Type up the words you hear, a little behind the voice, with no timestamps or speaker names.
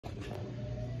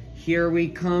Here we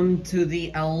come to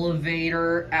the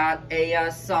elevator at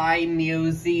ASI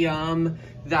Museum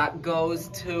that goes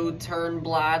to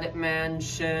Turnblad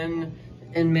Mansion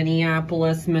in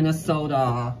Minneapolis,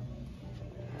 Minnesota.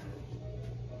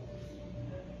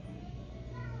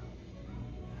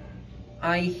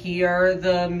 I hear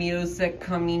the music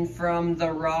coming from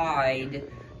the ride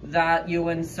that you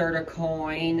insert a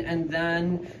coin and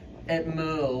then it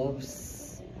moves.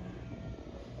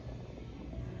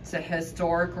 It's a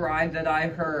historic ride that I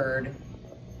heard.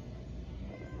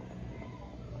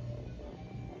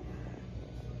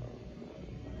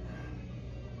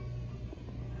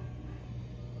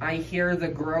 I hear the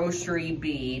grocery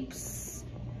beeps.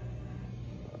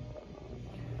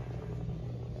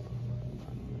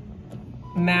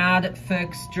 Mad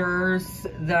fixtures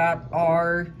that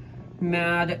are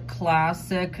mad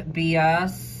classic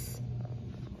BS.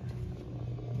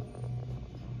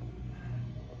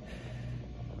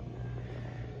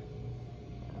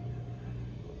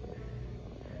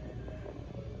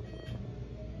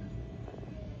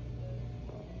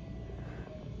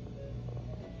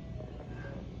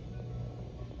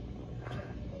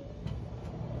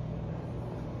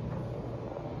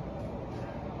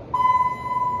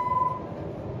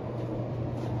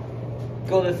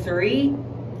 Go to 3.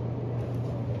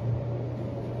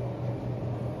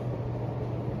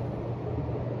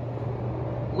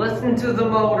 Listen to the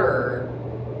motor.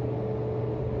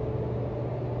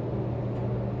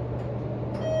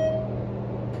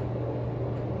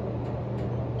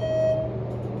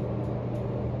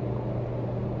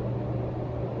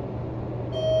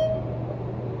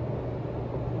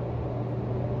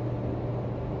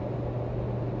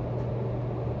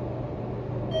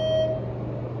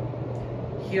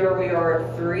 Here we are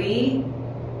at 3.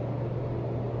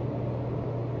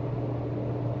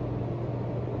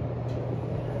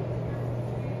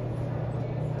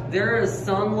 There is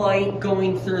sunlight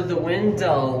going through the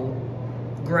window.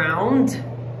 Ground.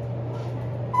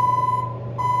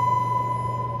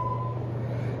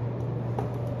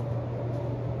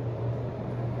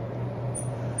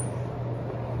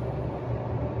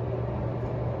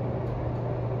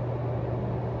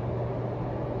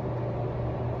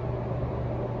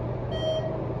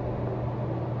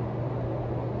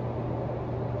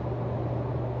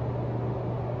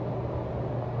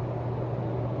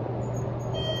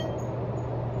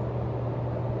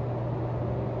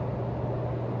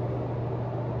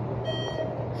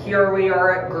 Here we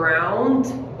are at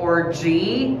ground, or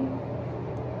G,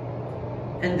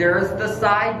 and there's the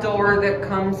side door that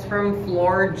comes from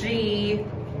floor G.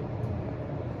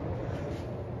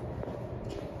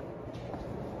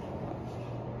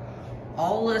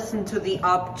 I'll listen to the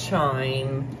up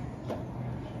chime.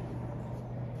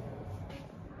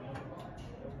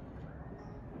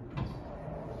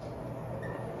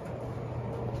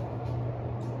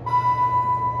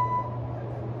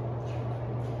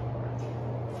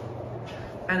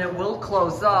 And it will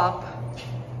close up.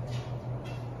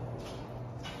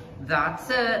 That's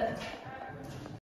it.